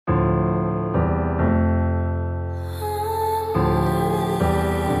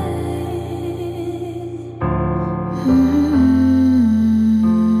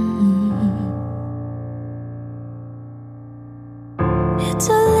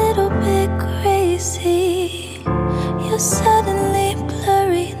hazy. You're suddenly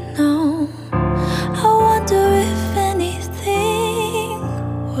blurry now. I wonder if anything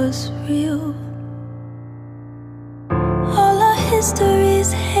was real. All our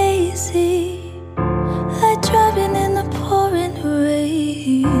history's hazy, like driving in the pouring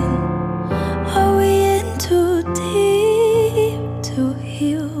rain. Are we in too deep to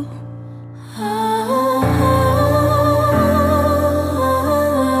heal?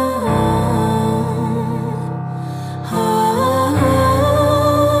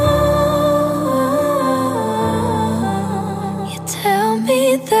 You tell me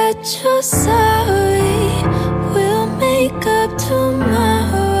that you're sorry, we'll make up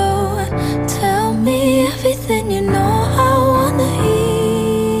tomorrow. Tell me everything you know I wanna hear.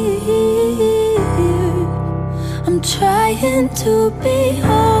 I'm trying to be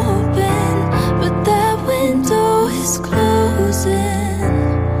open, but that window is closing.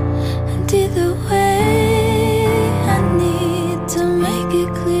 And either way, I need to make it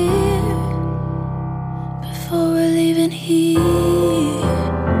clear before we're leaving here.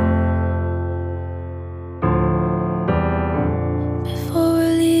 Before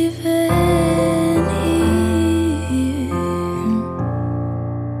we're leaving here.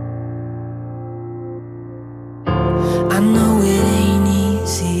 I know it ain't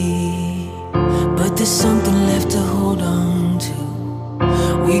easy, but there's something left to hold on to.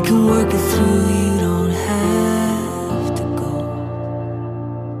 We can work it through, you don't have to go.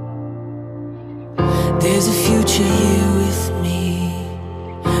 There's a future here with me.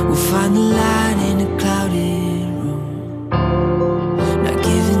 We'll find the light in a clouded room. Not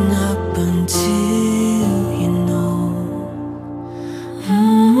giving up until you know.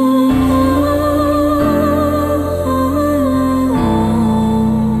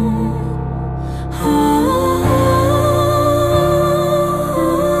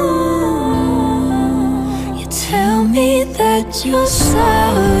 You tell me that you're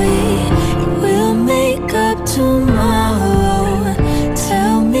sorry, we'll make up tomorrow.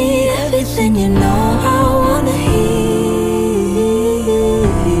 Tell me everything you know I wanna hear.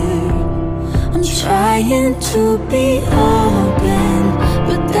 I'm trying to be open,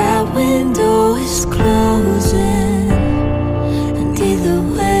 but that window is closing. And either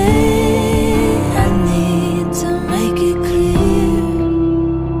way, I need to make it clear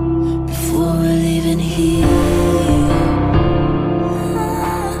before we're leaving here.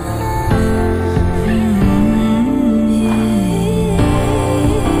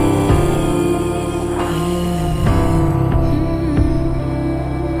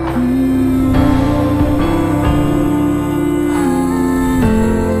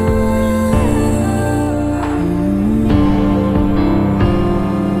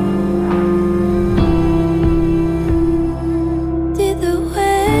 Either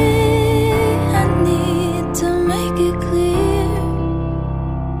way, I need to make it clear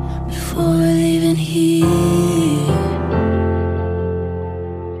before we're leaving here.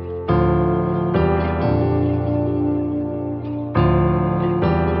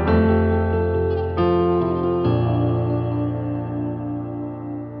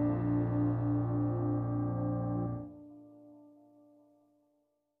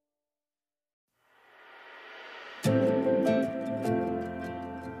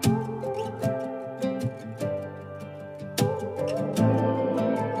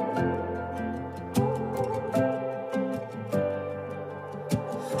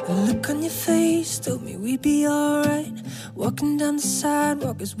 The look on your face told me we'd be alright. Walking down the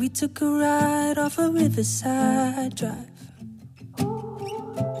sidewalk as we took a ride off a Riverside Drive.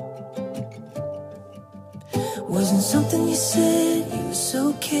 Wasn't something you said, you were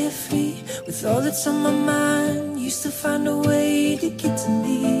so carefree. With all that's on my mind, used to find a way to get to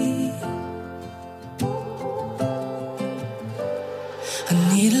me. I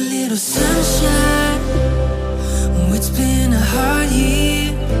need a little sunshine. It's been a hard year.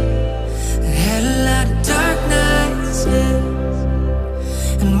 Had a lot of dark nights, yeah.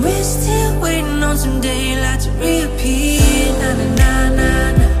 And we're still waiting on some daylight to reappear. Na na na na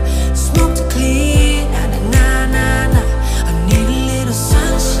na, smoke to clear. Na na na na na, I need a little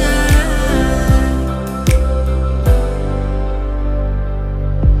sunshine.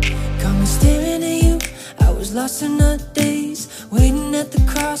 Got me staring at you. I was lost in the daze, waiting at the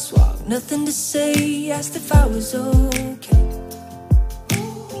crosswalk, nothing to say. Asked if I was okay.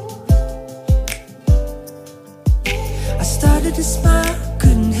 I started to smile,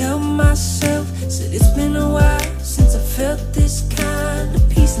 couldn't help myself. Said it's been a while since I felt this kind of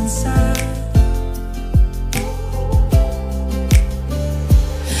peace inside.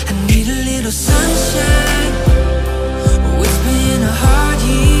 I need a little sunshine. Oh, it's been a hard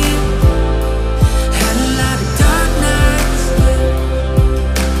year.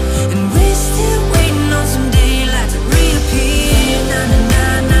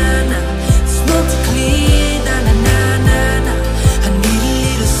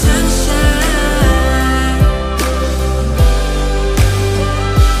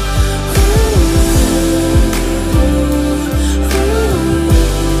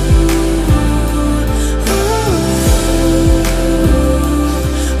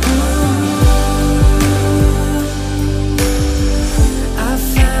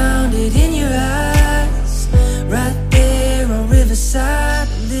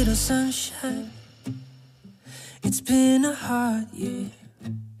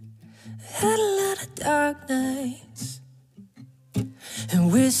 dark nights,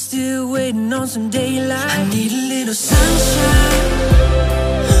 and we're still waiting on some daylight. I need a little sunshine.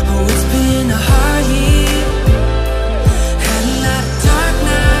 Oh, it's been a hard